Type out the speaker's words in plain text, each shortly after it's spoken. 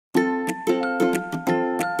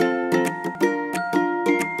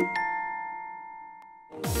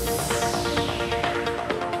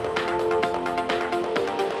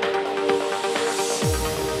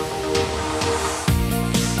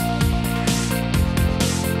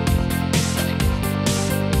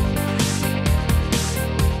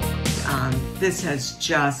This has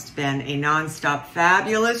just been a nonstop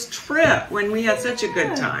fabulous trip when we had such a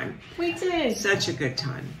good time. We did. Such a good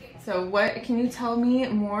time. So what, can you tell me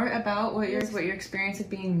more about what your experience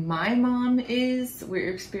of being my mom is? What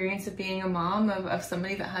your experience of being a mom of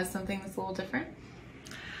somebody that has something that's a little different?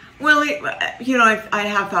 Well, you know, I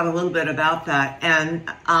have thought a little bit about that.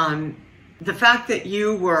 And the fact that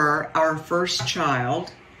you were our first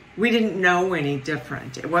child, we didn't know any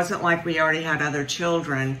different. It wasn't like we already had other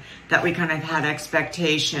children that we kind of had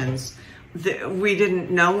expectations. We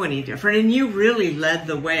didn't know any different. And you really led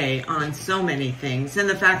the way on so many things. And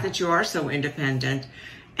the fact that you are so independent.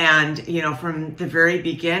 And, you know, from the very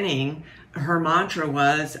beginning, her mantra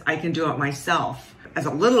was, I can do it myself. As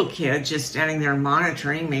a little kid, just standing there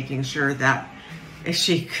monitoring, making sure that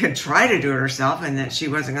she could try to do it herself and that she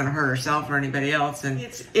wasn't going to hurt herself or anybody else. And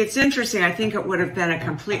it's interesting. I think it would have been a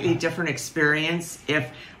completely different experience if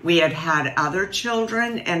we had had other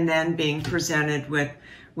children and then being presented with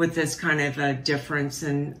this kind of a difference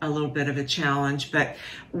and a little bit of a challenge. But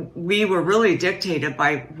we were really dictated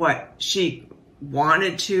by what she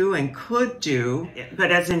wanted to and could do.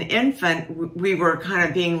 But as an infant, we were kind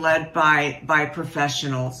of being led by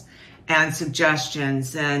professionals and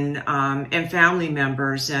suggestions and family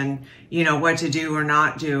members, and you know what to do or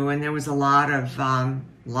not do. And there was a lot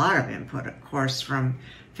of input, of course, from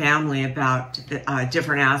family about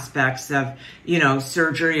different aspects of, you know,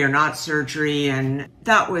 surgery or not surgery, and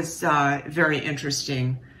that was very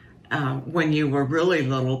interesting when you were really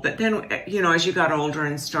little. But then, you know, as you got older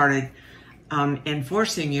and started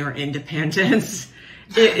enforcing your independence,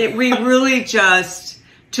 we really just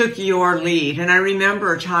took your lead. And I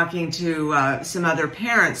remember talking to some other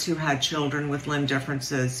parents who had children with limb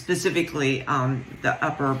differences, specifically the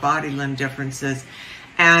upper body limb differences.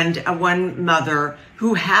 And one mother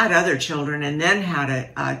who had other children and then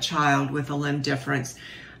had a child with a limb difference,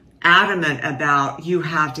 adamant about, you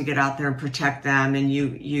have to get out there and protect them, and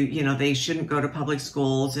you know, they shouldn't go to public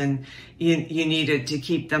schools, and you needed to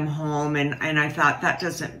keep them home. And I thought, that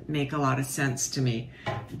doesn't make a lot of sense to me,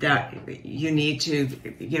 that you need to,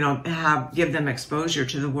 you know, give them exposure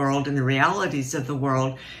to the world and the realities of the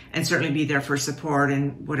world, and certainly be there for support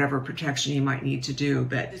and whatever protection you might need to do.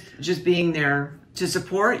 But just being there to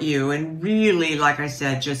support you, and really, like I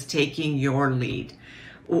said, just taking your lead.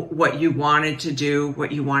 What you wanted to do,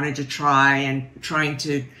 what you wanted to try, and trying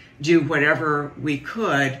to do whatever we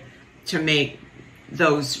could to make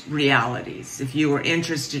those realities. If you were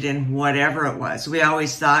interested in whatever it was, we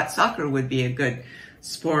always thought soccer would be a good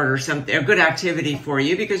sport or something, a good activity for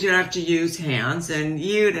you, because you don't have to use hands, and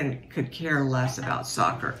you could care less about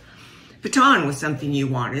soccer. Baton was something you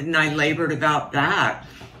wanted, and I labored about that,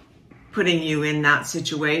 putting you in that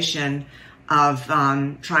situation of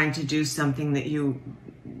trying to do something that you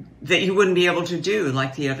wouldn't be able to do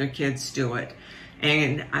like the other kids do it.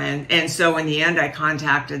 And so in the end, I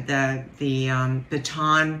contacted the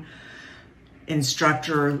baton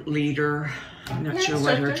instructor leader, I'm not sure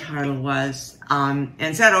what her title was,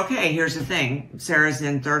 and said, okay, here's the thing. Sarah's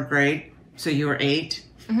in 3rd grade, so you were 8.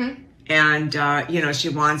 Mm-hmm. And, you know, she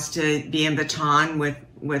wants to be in baton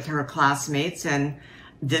with her classmates, and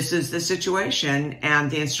this is the situation.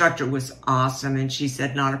 And the instructor was awesome, and she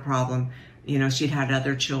said, not a problem. You know, she'd had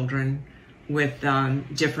other children with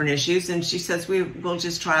different issues, and she says, we'll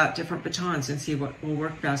just try out different batons and see what will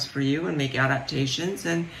work best for you and make adaptations.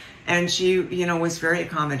 And she, you know, was very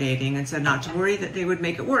accommodating and said not to worry, that they would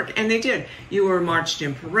make it work. And they did. You were marched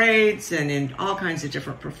in parades and in all kinds of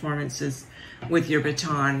different performances with your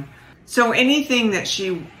baton. So anything that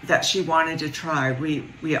she wanted to try,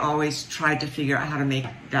 we always tried to figure out how to make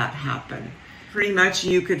that happen. Pretty much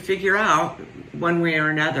you could figure out one way or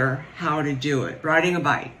another how to do it. Riding a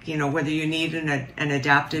bike, you know, whether you need an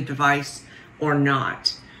adaptive device or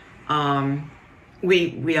not.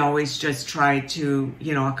 We always just tried to,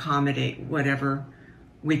 you know, accommodate whatever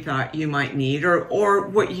we thought you might need, or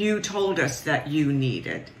what you told us that you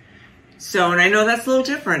needed. So, and I know that's a little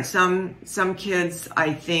different. Some kids,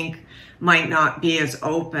 I think, might not be as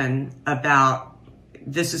open about,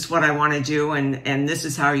 this is what I want to do, and this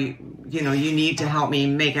is how you need to help me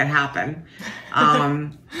make it happen.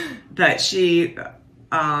 But she, you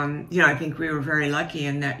know, I think we were very lucky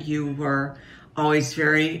in that you were always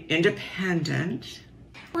very independent.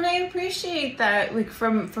 Well, I appreciate that. Like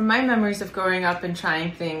from my memories of growing up and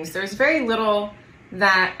trying things, there's very little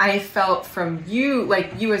that I felt from you,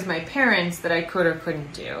 like you as my parents, that I could or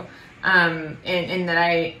couldn't do. And that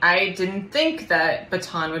I didn't think that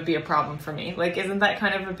baton would be a problem for me. Like, isn't that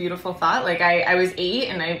kind of a beautiful thought? Like I was 8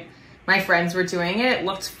 and my friends were doing it. It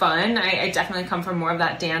looked fun. I definitely come from more of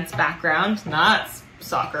that dance background, not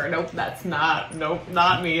soccer. Nope,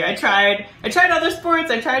 not me. I tried other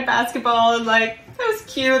sports. I tried basketball, and like, that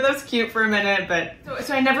was cute for a minute, but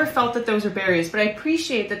so I never felt that those were barriers. But I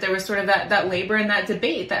appreciate that there was sort of that labor and that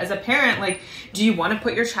debate, that as a parent, like, do you want to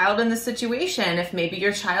put your child in this situation? If maybe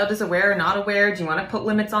your child is aware or not aware, do you want to put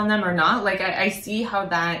limits on them or not? Like, I see how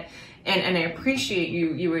that, and I appreciate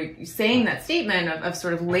you were saying that statement of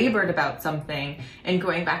sort of labored about something and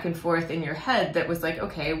going back and forth in your head that was like,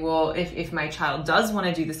 okay, well, if my child does want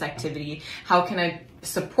to do this activity, how can I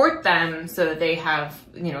support them so that they have,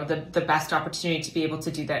 you know, the best opportunity to be able to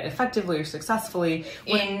do that effectively or successfully.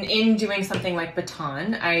 In doing something like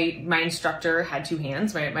baton, my instructor had two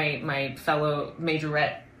hands, my fellow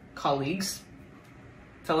majorettes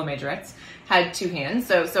had two hands,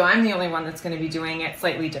 so I'm the only one that's going to be doing it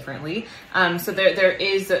slightly differently. So there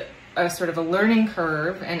is a sort of a learning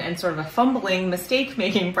curve and sort of a fumbling,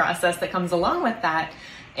 mistake-making process that comes along with that.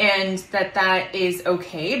 And that is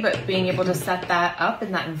okay, but being able to set that up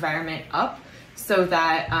and that environment up so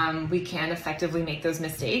that we can effectively make those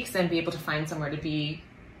mistakes and be able to find somewhere to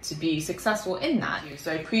be successful in that.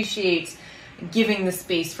 So I appreciate giving the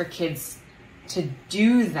space for kids to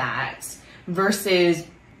do that versus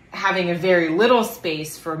having a very little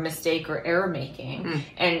space for mistake or error making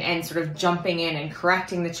and sort of jumping in and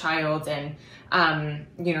correcting the child and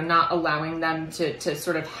you know, not allowing them to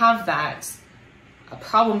sort of have that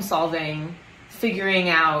problem solving, figuring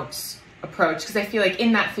out approach, because I feel like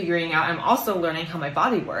in that figuring out, I'm also learning how my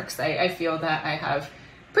body works. I feel that I have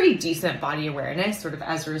pretty decent body awareness sort of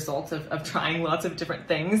as a result of trying lots of different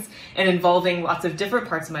things and involving lots of different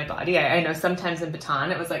parts of my body. I know sometimes in baton,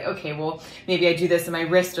 it was like, okay, well, maybe I do this in my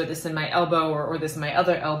wrist or this in my elbow or this in my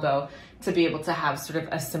other elbow to be able to have sort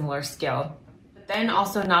of a similar skill. But then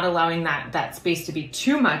also not allowing that space to be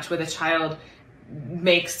too much with a child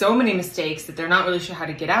make so many mistakes that they're not really sure how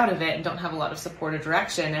to get out of it and don't have a lot of support or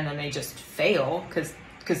direction, and then they just fail because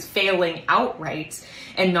failing outright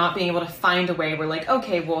and not being able to find a way where like,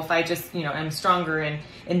 okay, well, if I just, you know, I'm stronger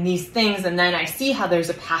in these things and then I see how there's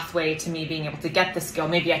a pathway to me being able to get the skill.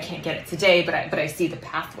 Maybe I can't get it today, but I see the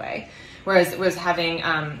pathway. Whereas it was having,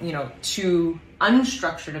 you know, too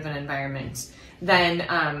unstructured of an environment, then,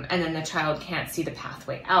 and then the child can't see the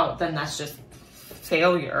pathway out, then that's just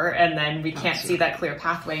failure, and then we can't see that clear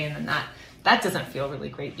pathway, and then that doesn't feel really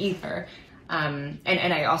great either. And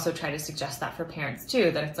I also try to suggest that for parents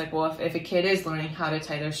too, that it's like, well, if a kid is learning how to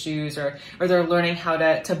tie their shoes or they're learning how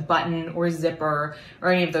to button or zipper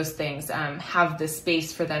or any of those things, have the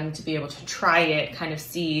space for them to be able to try it, kind of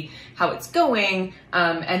see how it's going.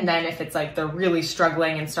 And then if it's like they're really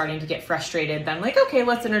struggling and starting to get frustrated, then like, okay,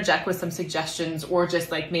 let's interject with some suggestions, or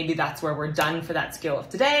just like, maybe that's where we're done for that skill of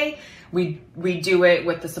today. We do it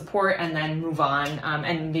with the support and then move on,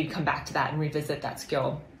 and maybe come back to that and revisit that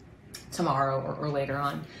skill tomorrow or later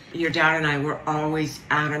on. Your dad and I were always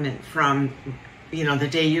adamant from, you know, the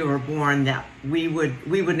day you were born that we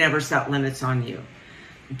would never set limits on you.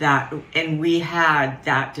 And we had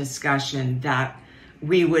that discussion that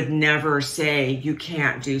we would never say you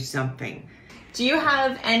can't do something. Do you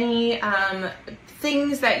have any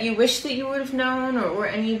things that you wish that you would have known, or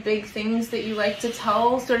any big things that you like to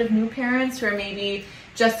tell sort of new parents who are maybe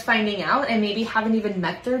just finding out and maybe haven't even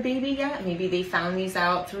met their baby yet? Maybe they found these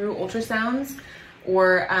out through ultrasounds,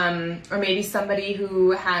 or maybe somebody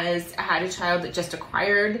who has had a child that just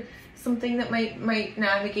acquired something that might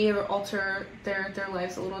navigate or alter their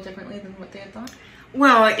lives a little differently than what they had thought.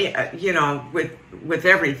 Well, you know, with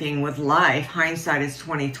everything, with life, hindsight is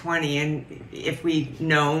 20/20, and if we'd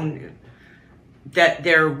known that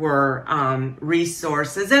there were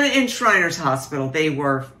resources, and in Shriners Hospital, they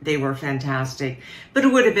were fantastic. But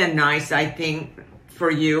it would have been nice, I think, for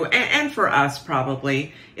you and for us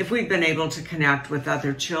probably, if we'd been able to connect with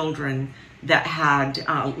other children that had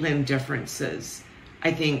limb differences.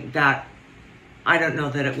 I think that, I don't know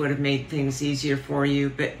that it would have made things easier for you,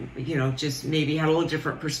 but, you know, just maybe had a little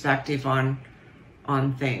different perspective on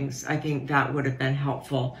things. I think that would have been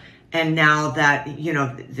helpful. And now that, you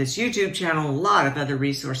know, this YouTube channel, a lot of other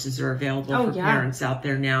resources are available for parents out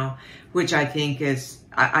there now, which I think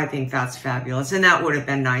I think that's fabulous. And that would have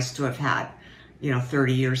been nice to have had, you know,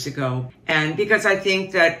 30 years ago. And because I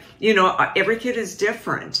think that, you know, every kid is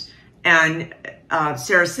different. And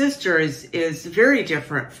Sarah's sister is very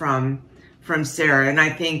different from Sarah. And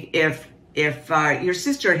I think if your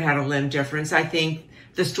sister had a limb difference, I think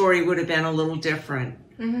the story would have been a little different.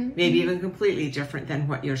 Maybe even completely different than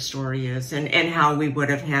what your story is, and how we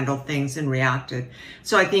would have handled things and reacted.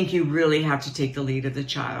 So I think you really have to take the lead of the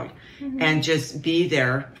child and just be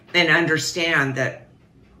there and understand that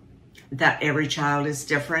every child is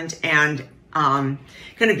different, and kind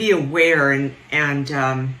of be aware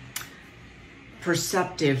and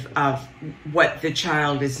perceptive of what the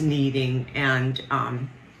child is needing, and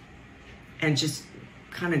just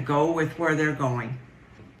kind of go with where they're going,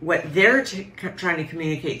 what they're trying to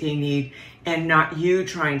communicate they need, and not you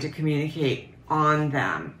trying to communicate on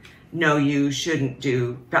them. No, you shouldn't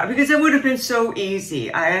do that, because it would have been so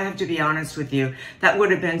easy. I have to be honest with you. That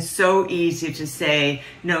would have been so easy to say,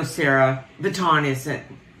 no, Sarah, baton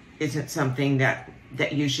isn't something that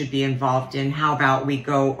you should be involved in. How about we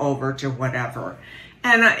go over to whatever?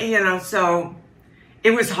 And, so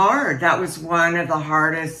it was hard. That was one of the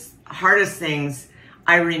hardest things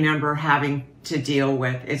I remember having to deal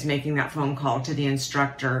with, is making that phone call to the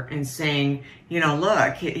instructor and saying,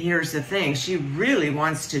 look, here's the thing. She really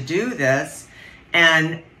wants to do this,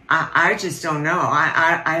 and I just don't know.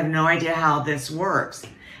 I have no idea how this works.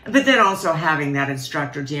 But then also having that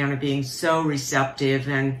instructor, Deanna, being so receptive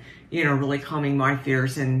and, really calming my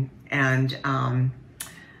fears and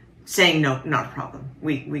saying, no, not a problem.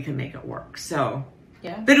 We can make it work. So,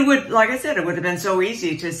 yeah. But it would, like I said, it would have been so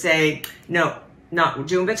easy to say, no, not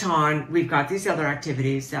doing baton. We've got these other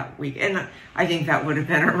activities that and I think that would have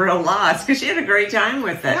been a real loss, because she had a great time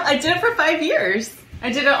with it. Yeah, I did it for 5 years.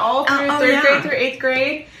 I did it all through third grade through 8th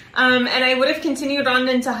grade. And I would have continued on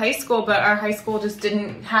into high school, but our high school just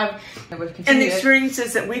didn't have. And the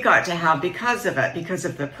experiences that we got to have because of it, because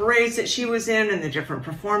of the parades that she was in and the different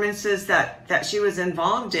performances that she was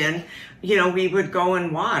involved in, we would go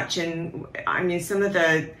and watch. And I mean, some of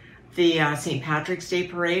the St. Patrick's Day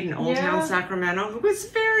parade in Old Town Sacramento was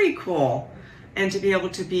very cool, and to be able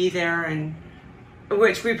to be there, and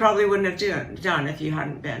which we probably wouldn't have done if you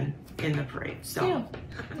hadn't been in the parade. So yeah.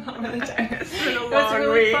 It's been a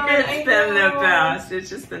long week. It's been the best. It's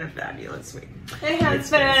just been a fabulous week. It has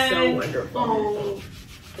been so wonderful. Oh,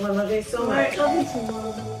 I love you so much. I love you so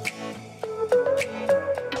much.